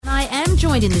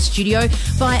joined in the studio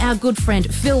by our good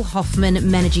friend Phil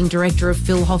Hoffman, Managing Director of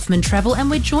Phil Hoffman Travel,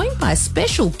 and we're joined by a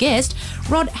special guest,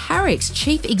 Rod Harricks,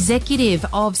 Chief Executive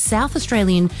of South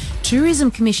Australian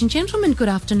Tourism Commission. Gentlemen, good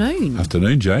afternoon.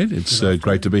 Afternoon, Jade. It's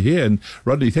great to be here. And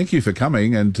Rodney, thank you for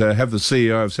coming and have the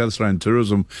CEO of South Australian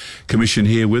Tourism Commission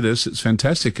here with us. It's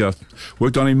fantastic. I've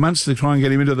worked on him months to try and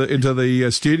get him into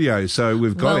the studio, so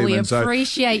we've got him. We and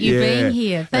appreciate you being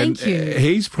here. Thank you.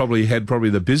 He's probably had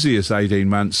the busiest 18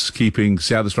 months keeping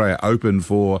South Australia open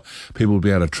for people to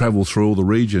be able to travel through all the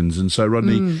regions. And so,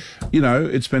 Rodney,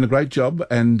 it's been a great job.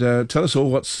 And tell us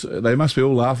all they must be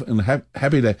all laughing and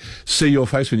happy to see your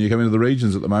face when you come into the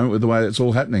regions at the moment with the way it's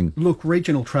all happening. Look,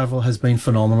 regional travel has been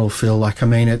phenomenal, Phil.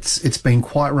 It's been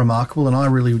quite remarkable, and I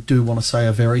really do want to say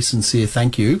a very sincere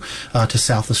thank you to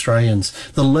South Australians.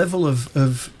 The level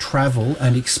of travel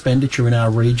and expenditure in our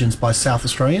regions by South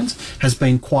Australians has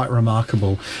been quite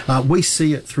remarkable. We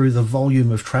see it through the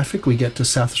volume of traffic we get to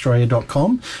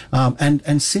southaustralia.com,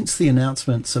 and since the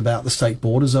announcements about the state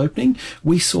borders opening,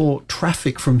 we saw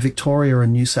traffic from Victoria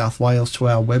and New South Wales to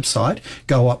our website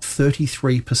go up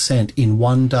 33% in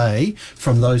one day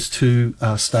from those two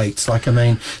states.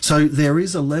 So there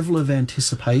is a level of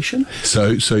anticipation.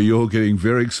 So you're getting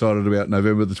very excited about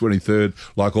November the 23rd,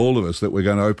 like all of us, that we're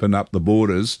going to open up the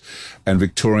borders and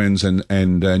Victorians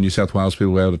and New South Wales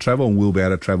people will be able to travel, and we'll be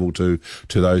able to travel to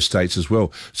those states as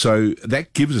well. So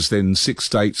that gives us then 6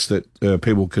 states that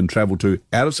people can travel to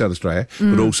out of South Australia,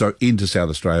 but also into South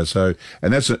Australia. So,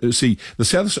 and that's,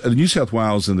 the New South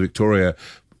Wales and the Victoria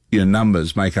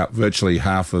numbers make up virtually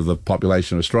half of the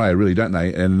population of Australia, really, don't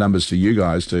they? And numbers to you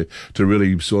guys to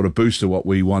really sort of boost to what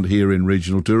we want here in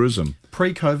regional tourism.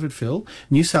 Pre-COVID, Phil,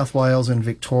 New South Wales and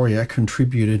Victoria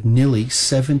contributed nearly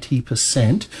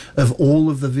 70% of all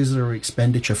of the visitor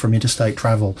expenditure from interstate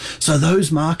travel. So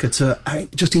those markets are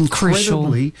just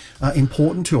incredibly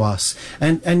important to us.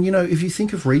 And if you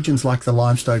think of regions like the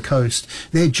Limestone Coast,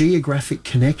 their geographic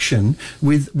connection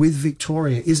with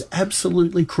Victoria is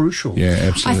absolutely crucial. Yeah,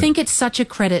 absolutely. I think it's such a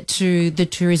credit to the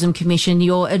Tourism Commission.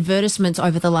 Your advertisements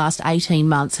over the last 18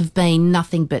 months have been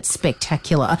nothing but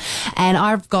spectacular. And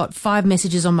I've got 5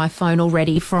 messages on my phone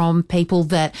already from people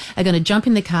that are going to jump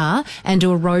in the car and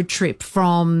do a road trip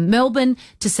from Melbourne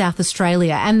to South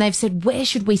Australia. And they've said, where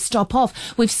should we stop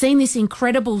off? We've seen this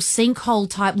incredible sinkhole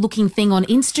type looking thing on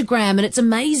Instagram and it's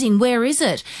amazing. Where is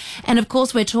it? And of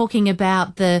course, we're talking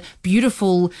about the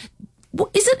beautiful...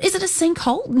 Is it a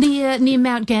sinkhole near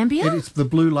Mount Gambier? It is the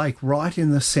Blue Lake right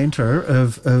in the centre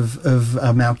of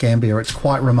Mount Gambier. It's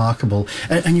quite remarkable.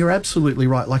 And you're absolutely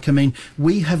right.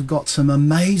 We have got some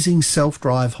amazing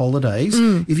self-drive holidays.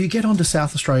 If you get onto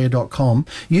southaustralia.com,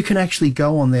 you can actually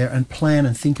go on there and plan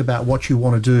and think about what you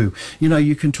want to do.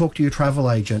 You can talk to your travel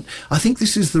agent. I think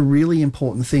this is the really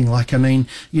important thing.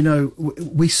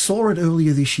 We saw it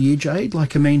earlier this year, Jade.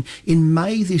 In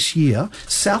May this year,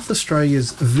 South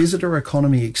Australia's visitor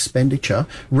economy expenditure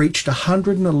reached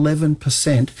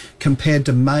 111% compared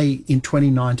to May in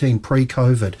 2019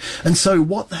 pre-COVID. And so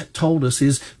what that told us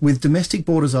is, with domestic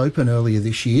borders open earlier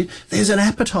this year, there's an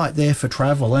appetite there for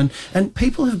travel, and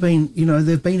people have been,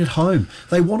 they've been at home.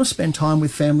 They want to spend time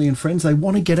with family and friends. They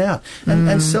want to get out.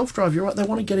 And self-drive, you're right, they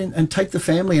want to get in and take the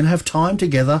family and have time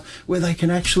together where they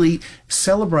can actually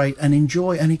celebrate and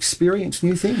enjoy and experience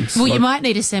new things. Well, you might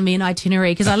need to send me an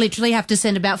itinerary because I literally have to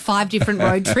send about 5 different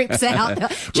road trips out.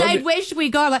 Jade, where should we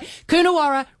go?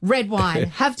 Coonawarra, red wine.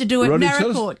 Have to do it. Rodney,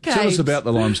 Naracoorte, tell us about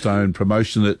the Limestone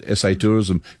promotion at SA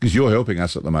Tourism, because you're helping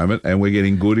us at the moment and we're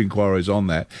getting good inquiries on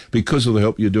that because of the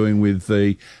help you're doing with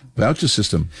the voucher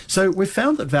system. So we've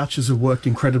found that vouchers have worked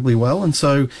incredibly well, and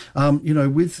so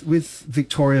with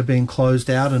Victoria being closed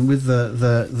out and with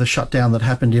the shutdown that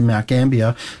happened in Mount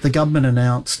Gambier, the government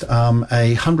announced a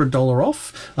 $100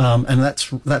 off, and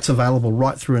that's available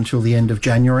right through until the end of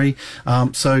January.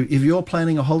 So if you're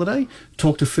planning a holiday,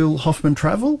 talk to Phil Hoffman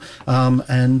Travel,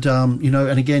 and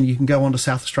again, you can go onto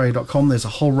southaustralia.com. There's a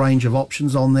whole range of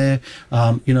options on there,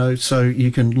 so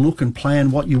you can look and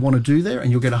plan what you want to do there,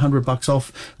 and you'll get $100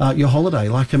 off your holiday.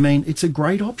 It's a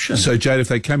great option. So, Jade, if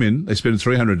they come in, they spend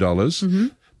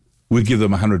 $300, we give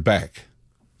them $100 back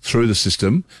through the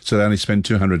system, so they only spend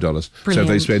 $200. Brilliant. So if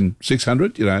they spend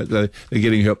 $600, they're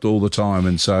getting helped all the time.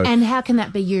 And how can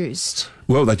that be used?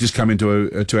 Well, they just come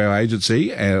into to our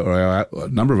agency or our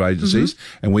number of agencies,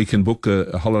 and we can book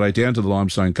a holiday down to the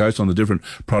Limestone Coast on the different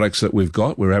products that we've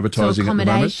got. We're advertising at the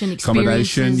moment.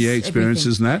 Accommodation,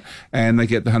 experiences and that. And they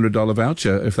get the $100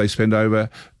 voucher if they spend over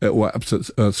up to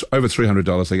over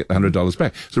 $300. They get the $100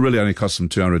 back. So it really only costs them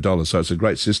 $200. So it's a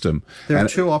great system. There are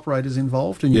 2 operators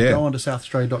involved, and you go onto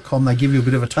southaustralia.com. They give you a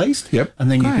bit of a taste,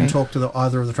 and then you can talk to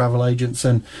either of the travel agents.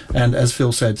 And as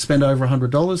Phil said, spend over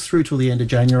 $100 through till the end of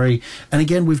January. And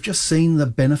again, we've just seen the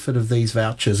benefit of these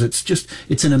vouchers.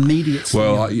 It's an immediate.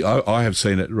 Well, I have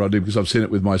seen it, Rodney, because I've seen it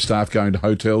with my staff going to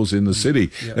hotels in the city.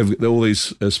 They've all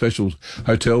these special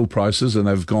hotel prices, and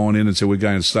they've gone in and said we're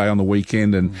going to stay on the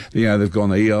weekend, and they've gone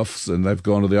to EOFs and they've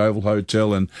gone to the Oval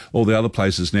Hotel and all the other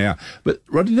places now. But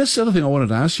Rodney, that's the other thing I wanted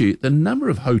to ask you: the number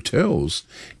of hotels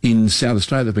in South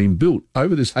Australia that have been built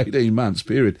over this 18 months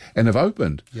period and have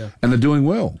opened, and they're doing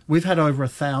well. We've had over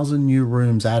 1,000 new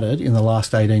rooms added in the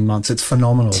last 18 months. It's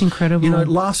phenomenal. It's incredible.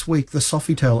 Last week the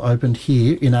Sofitel opened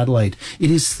here in Adelaide. It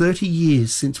is 30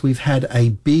 years since we've had a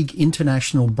big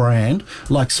international brand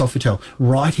like Sofitel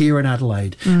right here in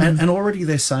Adelaide. And already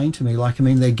they're saying to me,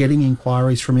 they're getting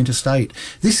inquiries from interstate.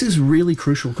 This is really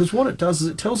crucial because what it does is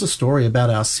it tells a story about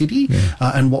our city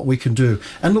and what we can do.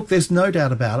 And look, there's no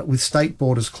doubt about it, with state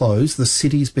borders closed, the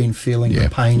city's been feeling the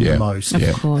pain the most.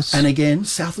 Of course. And again,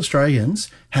 South Australians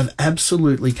have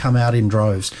absolutely come out in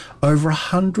droves. Over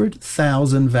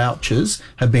 100,000 vouchers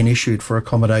have been issued for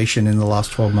accommodation in the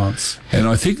last 12 months. And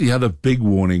I think the other big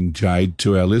warning, Jade,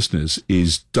 to our listeners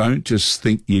is don't just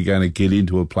think you're going to get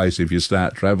into a place if you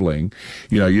start travelling.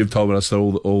 You've told us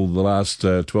all the last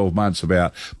 12 months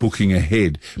about booking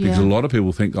ahead, because a lot of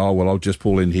people think, I'll just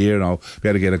pull in here and I'll be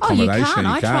able to get accommodation. You can't.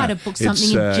 I try to book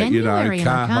something in January,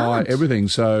 car hire, everything.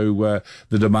 So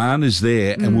the demand is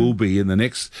there and will be in the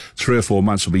next 3 or 4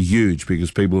 months will be huge, because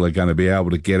people are going to be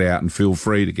able to get out and feel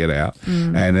free to get out.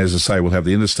 And as I say, we'll have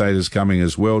the interstaters coming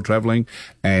as well, travelling,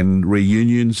 and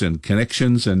reunions and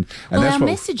connections. And that's our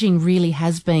messaging really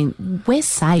has been, we're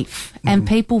safe and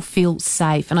people feel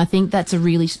safe. And I think that's a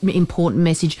really important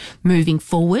message moving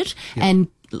forward. And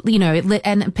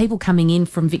and people coming in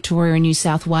from Victoria and New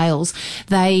South Wales,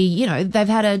 they've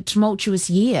had a tumultuous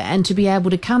year, and to be able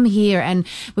to come here, and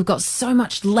we've got so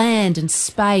much land and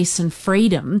space and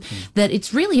freedom that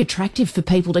it's really attractive for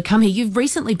people to come here. You've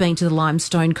recently been to the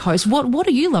Limestone Coast. What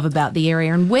do you love about the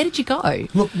area, and where did you go?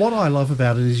 Look, what I love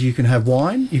about it is you can have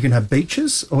wine, you can have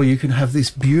beaches, or you can have this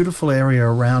beautiful area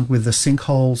around with the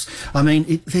sinkholes.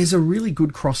 There's a really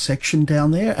good cross-section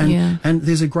down there, and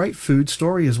there's a great food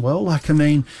story as well.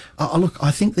 Look, I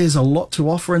think there's a lot to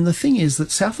offer, and the thing is that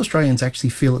South Australians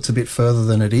actually feel it's a bit further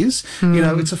than it is.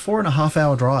 It's a 4.5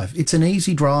 hour drive. It's an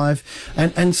easy drive,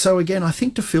 and so again, I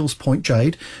think to Phil's point,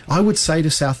 Jade, I would say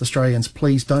to South Australians,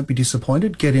 please don't be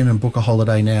disappointed. Get in and book a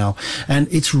holiday now, and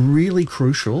it's really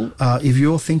crucial. If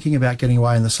you're thinking about getting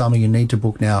away in the summer, you need to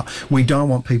book now. We don't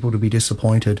want people to be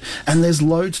disappointed, and there's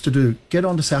loads to do. Get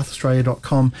onto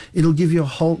southaustralia.com. It'll give you a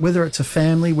whole, whether it's a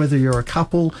family, whether you're a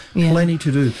couple, plenty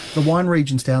to do. The wine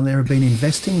regions down there have been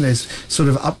investing. There's sort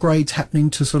of upgrades happening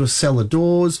to sort of cellar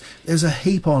doors. There's a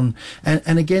heap on.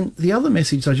 And again, the other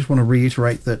message I just want to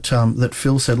reiterate that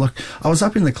Phil said, look, I was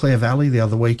up in the Clare Valley the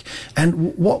other week,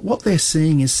 and what they're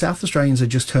seeing is South Australians are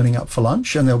just turning up for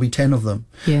lunch, and there'll be 10 of them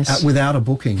without a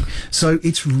booking. So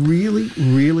it's really,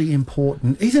 really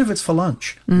important, even if it's for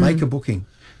lunch, make a booking,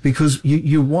 because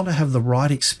you want to have the right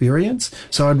experience.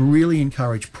 So I'd really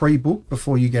encourage pre-book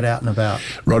before you get out and about.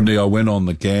 Rodney, I went on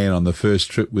the GAN on the first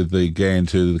trip with the GAN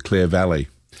to the Clare Valley.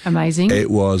 Amazing.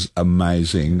 It was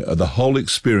amazing. The whole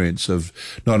experience of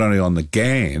not only on the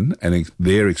GAN and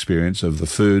their experience of the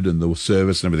food and the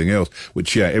service and everything else,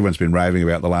 which everyone's been raving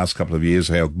about the last couple of years,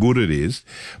 how good it is,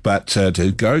 but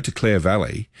to go to Clare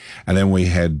Valley, and then we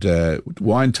had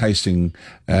wine tasting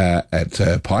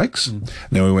at Pikes, and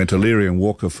then we went to Leary and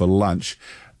Walker for lunch.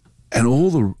 And all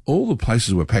the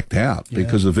places were packed out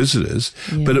because of visitors,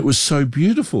 but it was so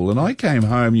beautiful. And I came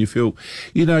home, you feel,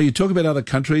 you talk about other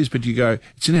countries, but you go,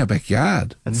 it's in our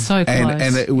backyard. It's so close.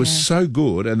 And it was so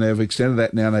good. And they've extended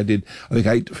that now. They did, I think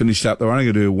 8 finished up. They're only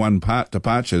going to do one part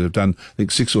departure. They've done, I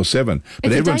think 6 or 7. But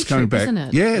it's everyone's coming back. Isn't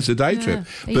it? Yeah, it's a day trip.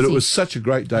 Easy. But it was such a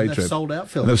great day trip. They've sold out,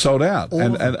 Phil. And they've sold out.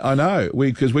 And I know,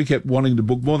 because we kept wanting to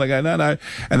book more. They go, no.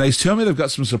 And they tell me they've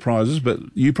got some surprises, but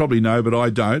you probably know, but I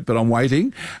don't. But I'm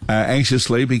waiting.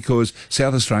 anxiously because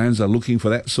South Australians are looking for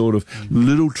that sort of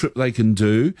little trip they can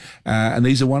do, and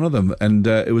these are one of them. And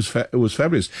it was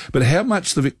fabulous. But how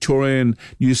much the Victorian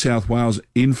New South Wales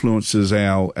influences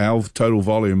our total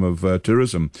volume of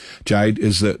tourism, Jade,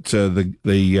 is that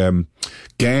the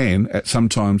GAN at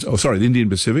sometimes, the Indian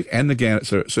Pacific and the GAN at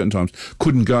certain times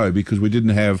couldn't go because we didn't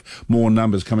have more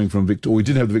numbers coming from Victoria. We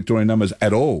didn't have the Victorian numbers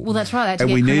at all. Well, that's right.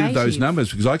 And we needed those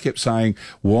numbers because I kept saying,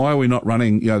 why are we not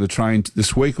running, the train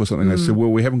this week or something? They said,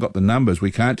 well, we haven't got the numbers.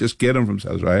 We can't just get them from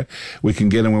South Australia. We can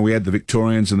get them when we add the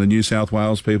Victorians and the New South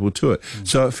Wales people to it.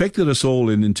 So it affected us all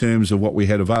in terms of what we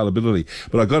had availability.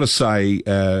 But I've got to say,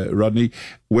 Rodney,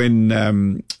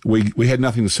 when we had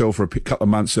nothing to sell for a couple of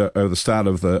months at the start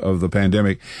of the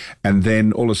pandemic, and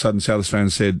then all of a sudden South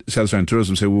Australian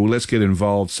Tourism said, well, let's get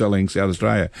involved selling South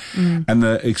Australia. And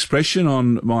the expression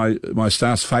on my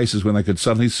staff's faces when they could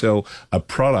suddenly sell a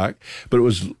product, but it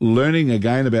was learning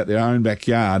again about their own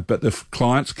backyard, but the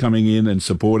clients coming in and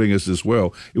supporting us as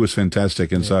well. It was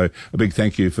fantastic. And so a big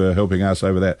thank you for helping us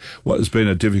over that. What has been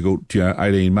a difficult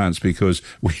 18 months because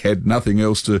we had nothing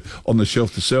else on the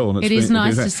shelf to sell. And it is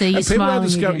nice to see you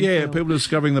smiling again. People are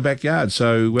discovering the backyard.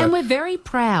 So and we're very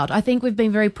proud. I think we've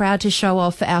been very proud to show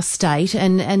off our state,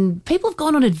 and people have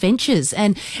gone on adventures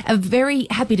and are very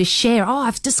happy to share. Oh,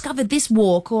 I've discovered this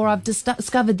walk, or I've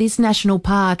discovered this national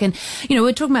park. And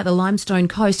we're talking about the Limestone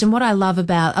Coast, and what I love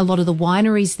about a lot of the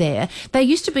wineries there, they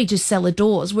used to be just cellar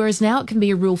doors, whereas now it can be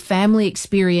a real family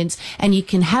experience, and you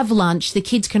can have lunch. The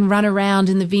kids can run around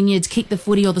in the vineyards, kick the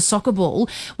footy or the soccer ball,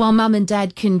 while mum and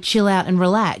dad can chill out and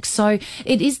relax. So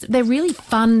they're really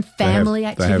fun family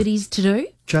activities to do.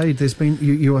 Jade, there's been,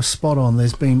 you are spot on.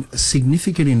 There's been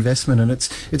significant investment, and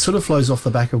it sort of flows off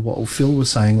the back of what Phil was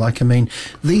saying.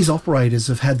 These operators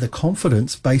have had the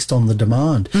confidence based on the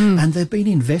demand, and they've been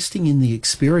investing in the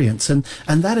experience, and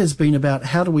that has been about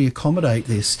how do we accommodate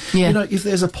this. Yeah. If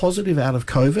there's a positive out of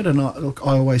COVID, and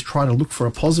I always try to look for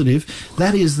a positive,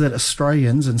 that is that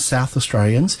Australians and South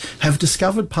Australians have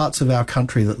discovered parts of our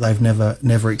country that they've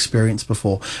never experienced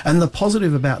before. And the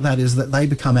positive about that is that they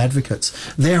become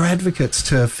advocates. They're advocates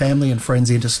to family and friends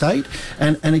interstate.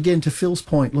 And again, to Phil's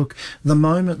point, look, the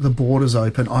moment the borders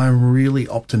open, I'm really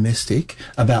optimistic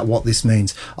about what this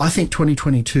means. I think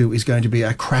 2022 is going to be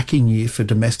a cracking year for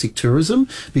domestic tourism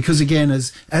because, again,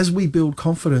 as we build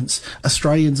confidence,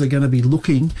 Australians are going to be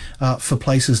looking for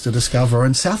places to discover.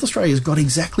 And South Australia's got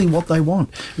exactly what they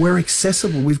want. We're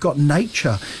accessible. We've got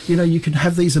nature. You can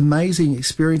have these amazing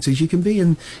experiences. You can be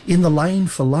in the lane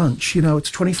for lunch. It's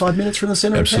 25 minutes from the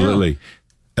centre of town. Absolutely.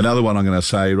 Another one I'm going to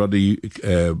say, Rodney,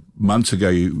 months ago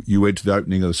you went to the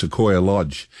opening of the Sequoia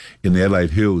Lodge in the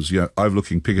Adelaide Hills,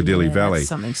 overlooking Piccadilly Valley. That's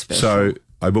something special. So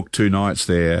I booked 2 nights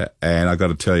there, and I got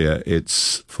to tell you,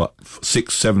 it's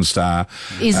 6-7 star.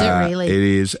 Is it really? It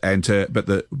is, but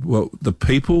the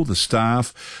people, the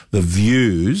staff, the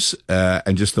views,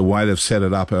 and just the way they've set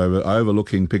it up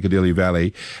overlooking Piccadilly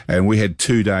Valley. And we had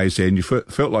 2 days there, and you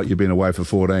felt like you'd been away for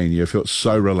 14. You felt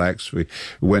so relaxed. We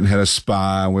went and had a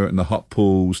spa, and we were in the hot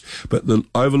pools. But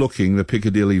overlooking the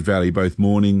Piccadilly Valley, both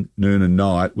morning, noon, and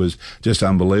night, was just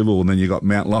unbelievable. And then you got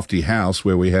Mount Lofty House,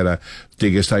 where we had a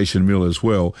degustation mill as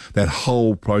well. That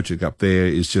whole project up there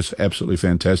is just absolutely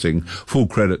fantastic. Full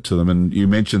credit to them. And you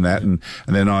mentioned that, and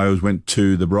then I always went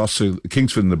to the Barossa,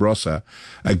 Kingsford and the Barossa.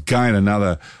 Again,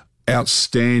 another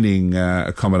outstanding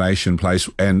accommodation place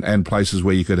and places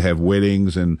where you could have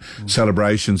weddings and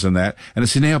celebrations and that. And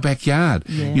it's in our backyard.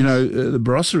 Yes. The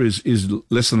Barossa is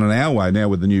less than an hour away now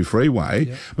with the new freeway.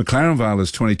 Yep. McLaren Vale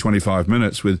is 20-25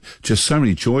 minutes with just so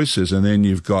many choices. And then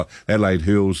you've got Adelaide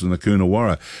Hills and the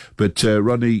Coonawarra. But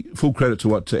Rodney, full credit to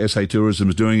what SA Tourism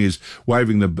is doing is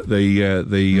waving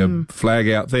the flag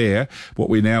out there. What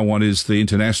we now want is the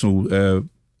international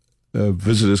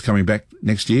visitors coming back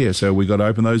next year. So we got to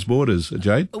open those borders,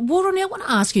 Jade. Well, Ronnie, I want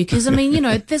to ask you, because,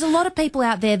 there's a lot of people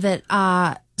out there that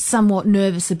are somewhat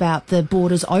nervous about the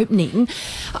borders opening.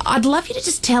 I'd love you to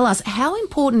just tell us, how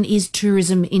important is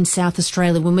tourism in South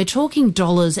Australia when we're talking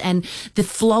dollars and the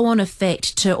flow-on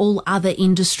effect to all other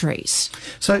industries?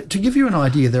 So to give you an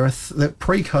idea,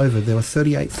 pre-COVID, there were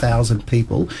 38,000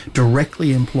 people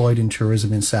directly employed in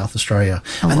tourism in South Australia.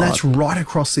 That's right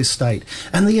across this state.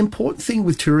 And the important thing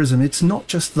with tourism, it's not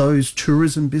just those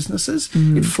tourism businesses.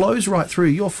 It flows right through.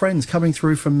 Your friends coming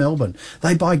through from Melbourne,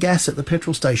 they buy gas at the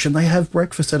petrol station, they have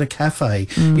breakfast at at a cafe.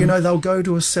 You know, they'll go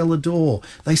to a cellar door.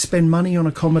 They spend money on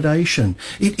accommodation.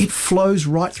 It flows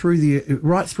right through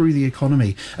the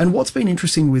economy. And what's been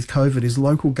interesting with COVID is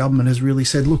local government has really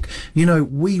said, look, you know,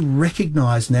 we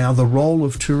recognise now the role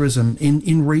of tourism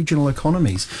in regional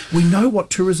economies. We know what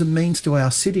tourism means to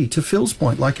our city. To Phil's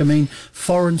point,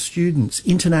 foreign students,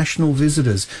 international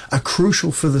visitors are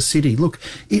crucial for the city. Look,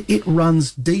 it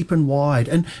runs deep and wide.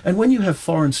 And when you have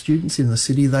foreign students in the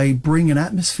city, they bring an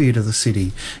atmosphere to the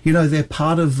city. You know, they're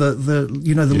part of the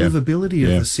livability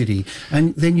of the city.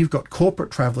 And then you've got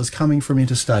corporate travellers coming from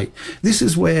interstate. This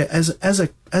is where, as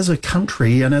a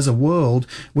country and as a world,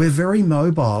 we're very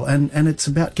mobile, and it's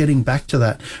about getting back to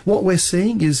that. What we're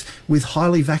seeing is with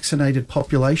highly vaccinated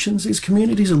populations is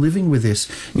communities are living with this.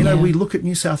 You know, we look at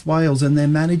New South Wales and they're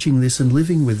managing this and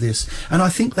living with this. And I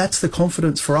think that's the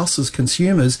confidence for us as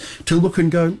consumers to look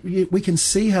and go, we can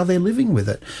see how they're living with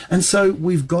it. And so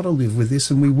we've got to live with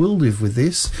this, and we will live with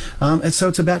this. And so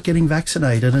it's about getting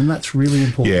vaccinated, and that's really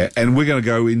important. Yeah, and we're going to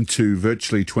go into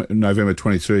virtually November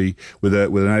 23 with an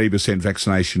 80%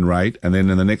 vaccination rate, and then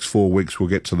in the next 4 weeks we'll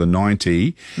get to the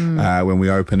 90 when we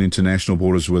open international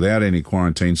borders without any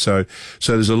quarantine. So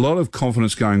there's a lot of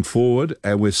confidence going forward,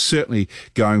 and we're certainly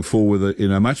going forward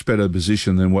in a much better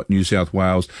position than what New South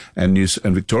Wales and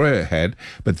Victoria had,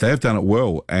 but they've done it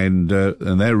well, and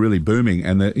they're really booming,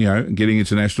 and they're, you know, getting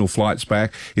international flights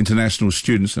back, international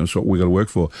students, and that's what we've got to work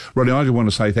for. Rodney, I just want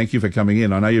to say thank you for coming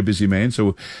in. I know you're a busy man,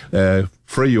 so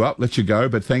free you up, let you go,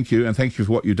 but thank you, and thank you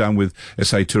for what you've done with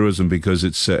SA Tourism, because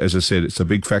it's, as I said, it's a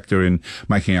big factor in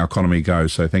making our economy go.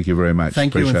 So thank you very much.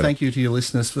 Thank you, and thank you to your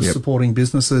listeners for supporting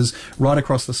businesses right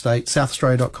across the state.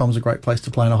 SouthAustralia.com is a great place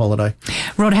to plan a holiday.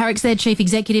 Rod Harricks there, Chief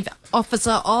Executive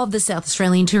Officer of the South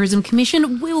Australian Tourism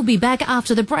Commission. We'll be back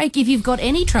after the break. If you've got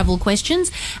any travel questions,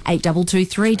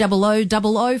 8223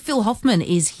 0000. Phil Hoffman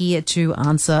is here to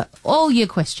answer all your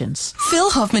questions. Phil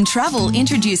Hoffman Travel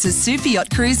introduces super yacht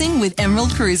cruising with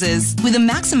Emerald Cruises. With a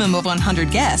maximum of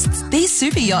 100 guests, these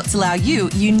super yachts allow you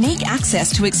unique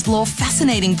access to explore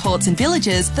fascinating ports and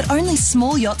villages that only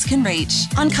small yachts can reach.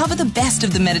 Uncover the best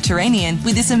of the Mediterranean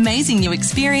with this amazing new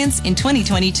experience in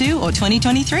 2022 or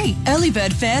 2023. Early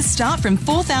bird fares start from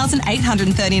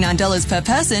 $4,839 per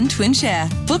person, twin share.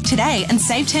 Book today and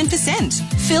save 10%.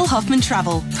 Phil Hoffman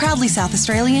Travel, proudly South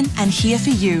Australian and here for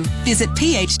you. Visit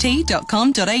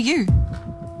pht.com.au.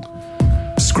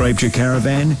 Scraped your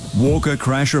caravan? Walker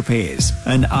Crash Repairs,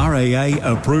 an RAA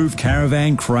approved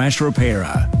caravan crash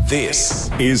repairer. This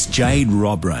is Jade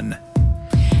Robran.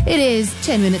 It is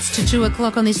 10 minutes to 2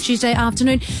 o'clock on this Tuesday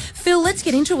afternoon. Phil, let's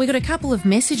get into it. We got a couple of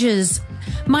messages.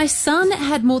 My son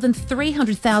had more than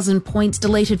 300,000 points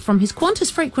deleted from his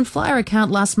Qantas frequent flyer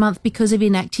account last month because of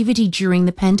inactivity during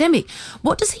the pandemic.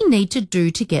 What does he need to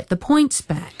do to get the points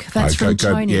back? That's from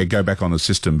Tony. Go back on the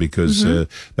system, because they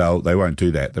won't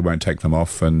do that. They won't take them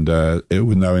off, and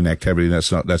with no inactivity,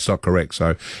 that's not correct.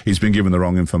 So he's been given the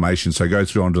wrong information. So go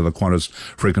through onto the Qantas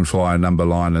frequent flyer number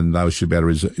line, and they should be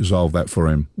able to resolve that for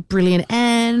him. Brilliant.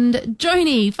 And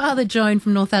Joni, Father Joan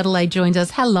from North Adelaide joins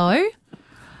us. Hello.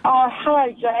 Oh, hello,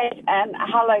 Jade, and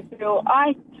hello, Phil.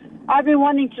 I've been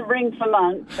wanting to ring for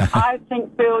months. I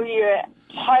think, Phil, you're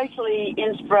totally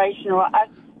inspirational.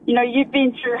 You've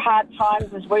been through hard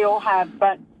times, as we all have,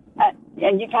 but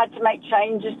and you've had to make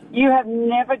changes. You have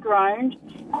never groaned.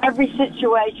 Every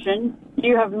situation,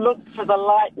 you have looked for the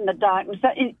light in the darkness.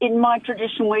 In my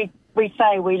tradition, we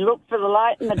say we look for the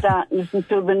light in the darkness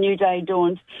until the new day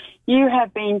dawns. You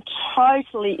have been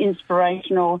totally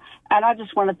inspirational, and I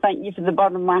just want to thank you from the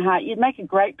bottom of my heart. You'd make a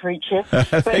great preacher.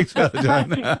 Thanks, Father John.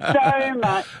 Thank you so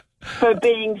much for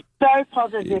being so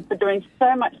positive, for doing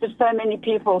so much for so many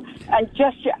people, and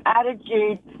just your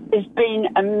attitude has been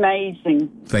amazing.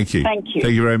 Thank you. Thank you.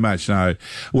 Thank you very much. No,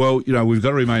 well, we've got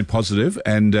to remain positive,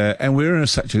 and we're in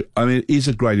it is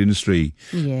a great industry,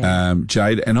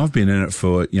 Jade, and I've been in it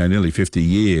for nearly 50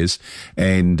 years,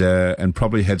 and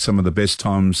probably had some of the best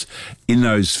times in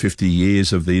those 50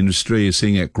 years of the industry,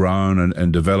 seeing it grow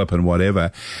and develop and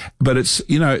whatever. But it's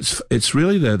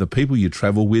really the people you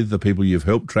travel with, the people you've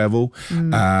helped travel,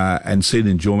 and see the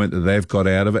enjoyment that they've got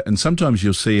out of it. And sometimes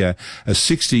you'll see a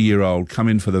 60-year-old come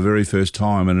in for the very first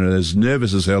time and are as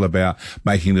nervous as hell about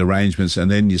making the arrangements, and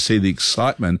then you see the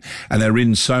excitement, and they're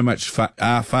in so much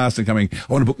fast and coming,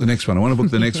 I want to book the next one,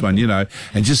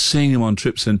 and just seeing them on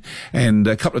trips. And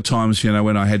a couple of times,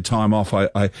 when I had time off,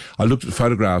 I looked at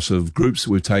photographs of groups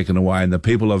that we've taken away and the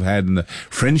people I've had and the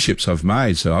friendships I've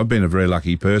made. So I've been a very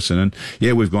lucky person, and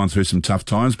we've gone through some tough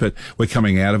times, but we're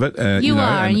coming out of it. And you've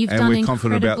done we're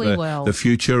confident about we will. the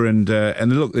future. And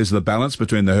look, there's the balance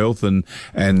between the health and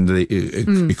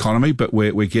the economy, but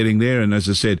we're getting there. And as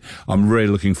I said, I'm really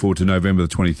looking forward to November the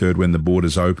 23rd when the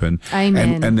borders open.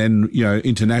 Amen. And then,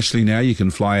 internationally now you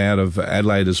can fly out of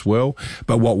Adelaide as well.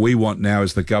 But what we want now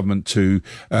is the government to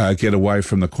get away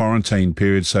from the quarantine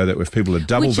period so that if people are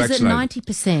double vaccinated. Which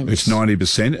is at 90%. It's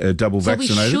 90% double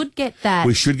vaccinated. We should get that.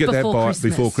 We should get that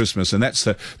before Christmas. And that's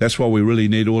why we really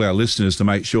need all our listeners to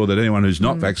make sure that anyone who's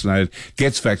not vaccinated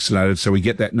gets vaccinated so we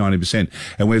get that 90%.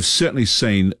 And we've certainly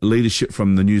seen leadership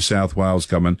from the New South Wales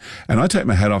government. And I take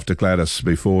my hat off to Gladys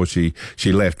before she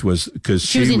left, was because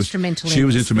she was instrumental. She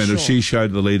was instrumental. Sure. She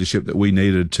showed the leadership that we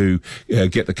needed to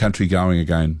get the country going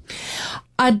again.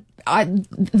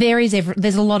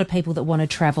 There's a lot of people that want to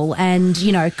travel, and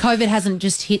COVID hasn't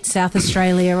just hit South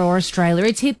Australia or Australia;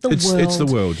 it's hit the world. It's the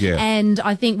world, yeah. And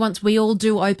I think once we all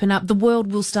do open up, the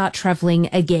world will start travelling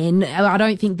again. I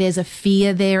don't think there's a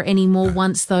fear there anymore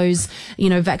once those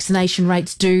vaccination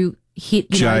rates do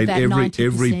hit. Jade, that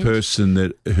every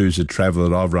person who's a traveller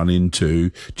that I've run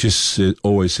into just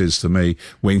always says to me,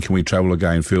 "When can we travel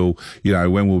again, Phil?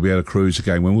 When we'll be able to cruise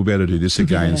again? When we'll be able to do this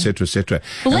again, etc., etc."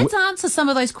 Well, let's answer some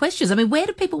of those questions. I mean, where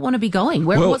do people want to be going?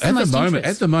 What's the most interest?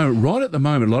 At the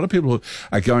moment, a lot of people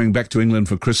are going back to England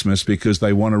for Christmas because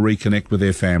they want to reconnect with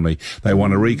their family. They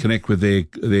want to reconnect with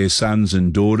their sons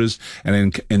and daughters,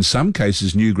 and in some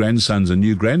cases, new grandsons and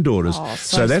new granddaughters.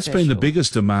 So that's been the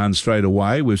biggest demand straight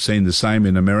away. We've seen the same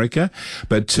in America,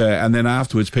 but and then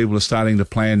afterwards people are starting to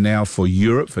plan now for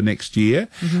Europe for next year,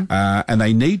 and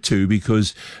they need to,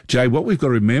 because Jay, what we've got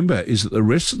to remember is that the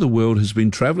rest of the world has been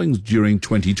travelling during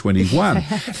 2021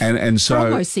 and so for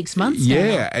almost 6 months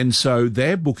now. And so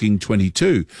they're booking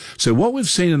 22. So what we've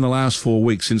seen in the last 4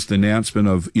 weeks since the announcement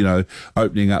of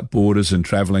opening up borders and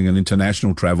travelling and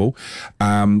international travel,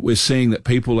 we're seeing that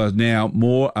people are now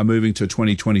are moving to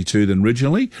 2022 than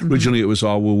originally. Originally it was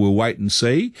we'll wait and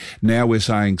see. Now we're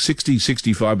saying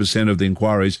 65% of the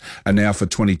inquiries are now for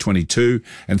 2022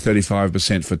 and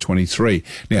 35% for 23.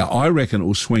 Now, I reckon it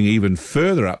will swing even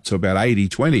further up to about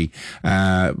 80-20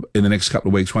 in the next couple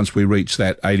of weeks once we reach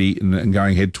that 80 and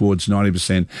going head towards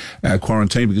 90%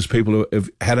 quarantine, because people have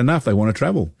had enough. They want to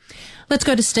travel. Let's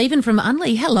go to Stephen from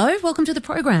Unley. Hello, welcome to the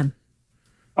program.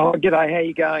 Oh, g'day. How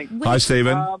you going? Hi,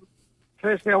 Stephen.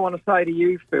 Firstly, I want to say to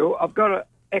you, Phil, I've got to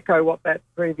echo what that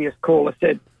previous caller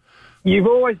said. You've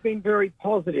always been very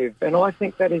positive, and I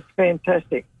think that is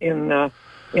fantastic in a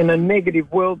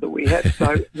negative world that we have.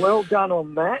 So well done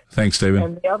on that. Thanks, Stephen.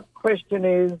 And the other question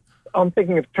is, I'm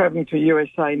thinking of travelling to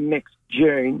USA next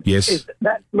June. Yes. Is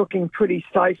that looking pretty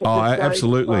safe?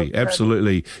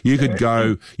 Absolutely. You can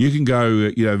go,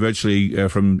 virtually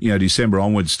from, December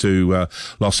onwards to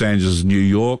Los Angeles, New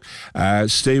York.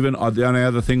 Stephen, the only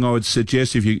other thing I would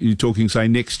suggest, if you're talking, say,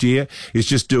 next year, is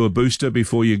just do a booster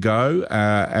before you go.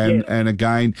 And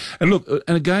again,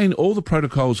 all the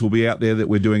protocols will be out there that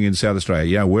we're doing in South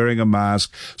Australia. Wearing a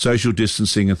mask, social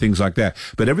distancing and things like that.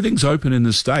 But everything's open in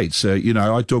the States.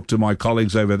 I talk to my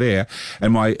colleagues over there,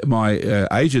 and my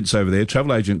agents over there,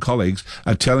 travel agent colleagues,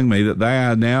 are telling me that they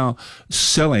are now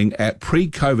selling at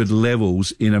pre-COVID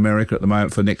levels in America at the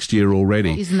moment for next year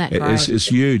already. Isn't that great? It's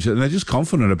huge, and they're just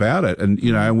confident about it. And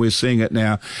and we're seeing it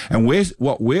now. And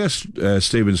what we're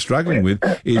Stephen, struggling with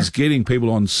is getting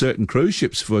people on certain cruise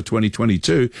ships for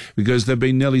 2022 because they've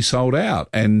been nearly sold out.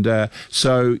 And and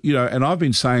I've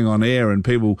been saying on air, and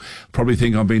people probably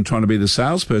think I've been trying to be the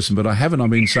salesperson, but I haven't.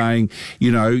 I've been saying,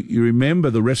 you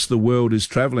remember the rest of the world is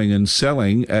travelling and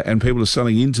selling, and people are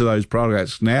selling into those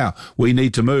products now. We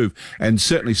need to move. And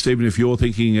certainly, Stephen, if you're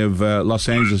thinking of Los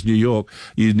Angeles, New York,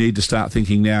 you need to start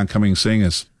thinking now and coming and seeing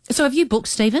us. So have you booked,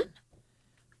 Stephen?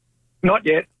 Not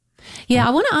yet. Yeah, I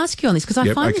want to ask you on this because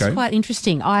I find this quite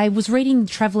interesting. I was reading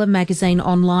Traveller magazine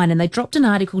online, and they dropped an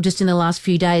article just in the last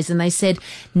few days, and they said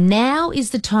now is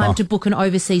the time to book an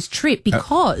overseas trip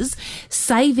because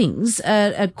savings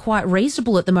are quite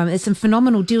reasonable at the moment. There's some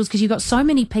phenomenal deals because you've got so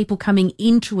many people coming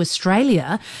into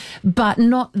Australia, but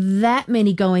not that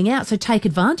many going out. So take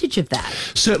advantage of that.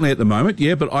 Certainly at the moment,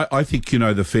 yeah, but I think,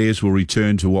 the fares will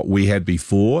return to what we had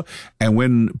before. And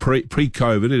when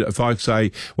pre-COVID, if I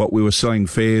say what we were selling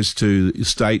fares to the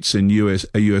States and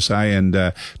USA and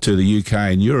to the UK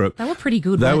and Europe. They were pretty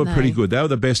good, They were pretty good. They were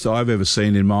the best I've ever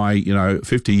seen in my,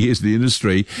 50 years in the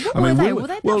industry. What were they? Were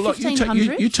they about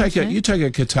 1,500? You take a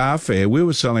Qatar fare. We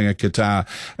were selling a Qatar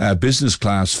business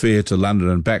class fare to London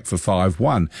and back for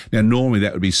 $5,100. Now, normally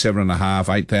that would be $7,500,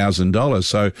 $8,000.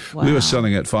 So we were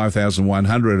selling at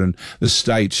 $5,100, and the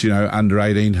States, under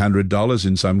 $1,800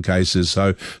 in some cases.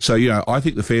 So I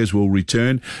think the fares will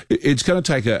return. It's going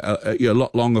to take a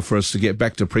lot longer longer for us to get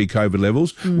back to pre-COVID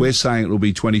levels. We're saying it will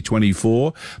be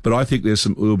 2024, but I think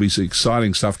will be some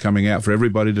exciting stuff coming out for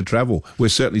everybody to travel. We're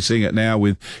certainly seeing it now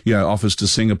with, offers to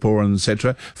Singapore and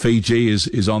etc. Fiji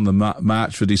is on the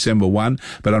march for December 1,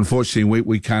 but unfortunately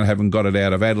we haven't got it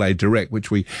out of Adelaide direct,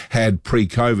 which we had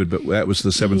pre-COVID, but that was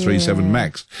the 737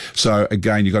 MAX. So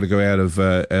again, you've got to go out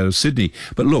of Sydney.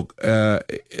 But look,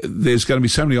 there's going to be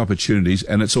so many opportunities,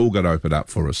 and it's all going to open up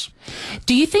for us.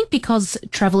 Do you think because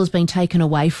travel has been taken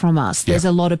away from us, there's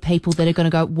a lot of people that are going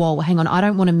to go, whoa, hang on, I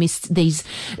don't want to miss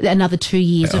another 2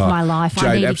 years of my life. Jade,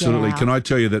 I need absolutely. to get out. Can I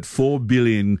tell you that 4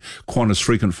 billion Qantas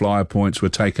frequent flyer points were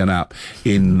taken up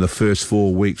in the first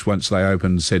 4 weeks once they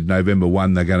opened and said November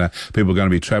 1 people are going to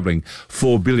be travelling.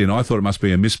 4 billion. I thought it must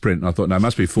be a misprint. And I thought, no, it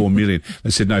must be 4 million. They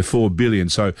said, no, 4 billion.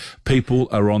 So people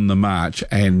are on the march,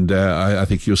 and I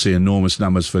think you'll see enormous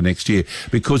numbers for next year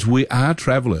because we are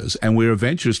travellers and we're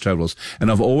adventurous travellers.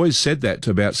 And I've always said that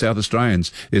about South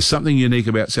Australians. There's something unique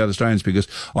about South Australians because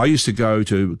I used to go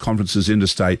to conferences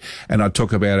interstate and I'd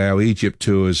talk about our Egypt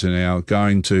tours and our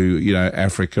going to,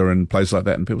 Africa and places like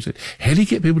that. And people said, how do you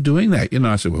get people doing that?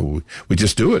 I said, well, we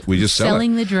just do it. We just sell it.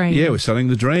 Selling the dream. Yeah, we're selling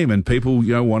the dream, and people,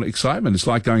 want excitement. It's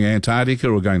like going to Antarctica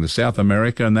or going to South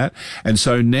America and that. And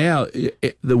so now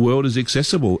the world is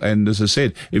accessible. And as I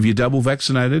said, if you're double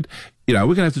vaccinated, we're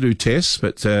going to have to do tests,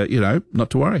 but, not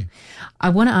to worry. I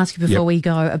want to ask you before we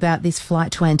go about this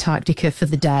flight to Antarctica for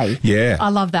the day. Yeah. I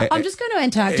love that. I'm just going to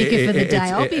Antarctica for the day.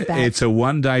 I'll be back. It's a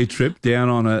one-day trip down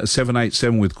on a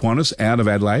 787 with Qantas out of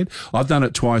Adelaide. I've done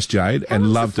it twice, Jade,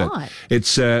 and loved it.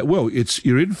 It's,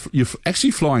 you're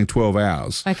actually flying 12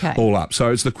 hours all up.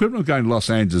 So it's the equivalent of going to Los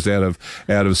Angeles out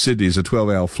of Sydney is a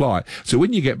 12-hour flight. So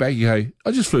when you get back, you go,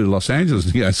 I just flew to Los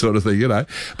Angeles, sort of thing,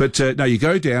 But, no, you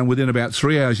go down within about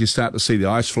 3 hours, you start to see the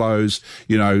ice flows,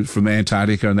 from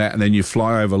Antarctica and that, and then you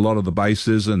fly over a lot of the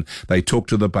bases and they talk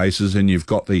to the bases, and you've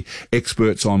got the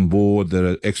experts on board that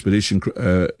are expedition,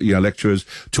 lecturers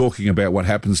talking about what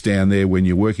happens down there when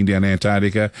you're working down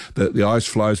Antarctica, the ice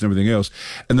flows and everything else.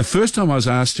 And the first time I was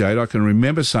asked, Jade, I can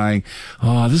remember saying,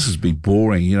 this is be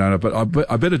boring, but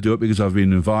I better do it because I've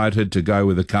been invited to go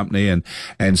with a company and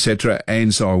et cetera.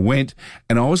 And so I went,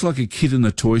 and I was like a kid in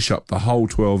the toy shop the whole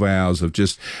 12 hours of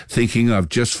just thinking I've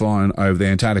just flown over the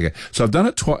Antarctica. So I've done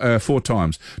it 4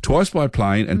 times, twice by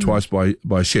plane and twice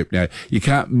by ship. Now, you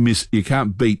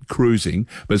can't beat cruising,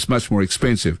 but it's much more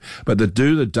expensive. But to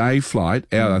do the day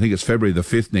flight out, I think it's February the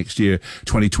 5th next year,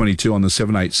 2022 on the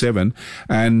 787,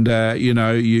 and,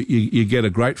 you get a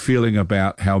great feeling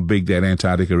about how big that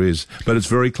Antarctica is, but it's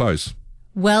very close.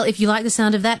 Well, if you like the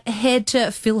sound of that, head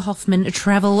to Phil Hoffman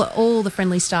Travel. All the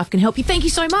friendly staff can help you. Thank you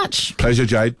so much. Pleasure,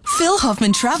 Jade. Phil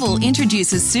Hoffman Travel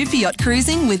introduces super yacht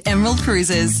cruising with Emerald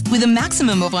Cruises. With a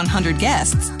maximum of 100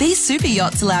 guests, these super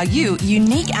yachts allow you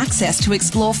unique access to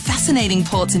explore fascinating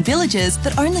ports and villages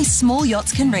that only small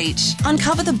yachts can reach.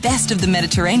 Uncover the best of the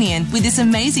Mediterranean with this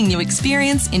amazing new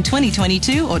experience in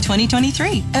 2022 or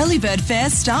 2023. Early bird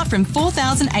fares start from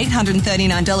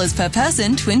 $4,839 per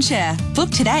person, twin share. Book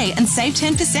today and save 10%.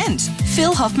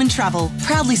 Phil Hoffman Travel,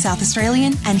 proudly South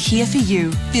Australian and here for you.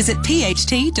 Visit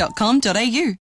pht.com.au.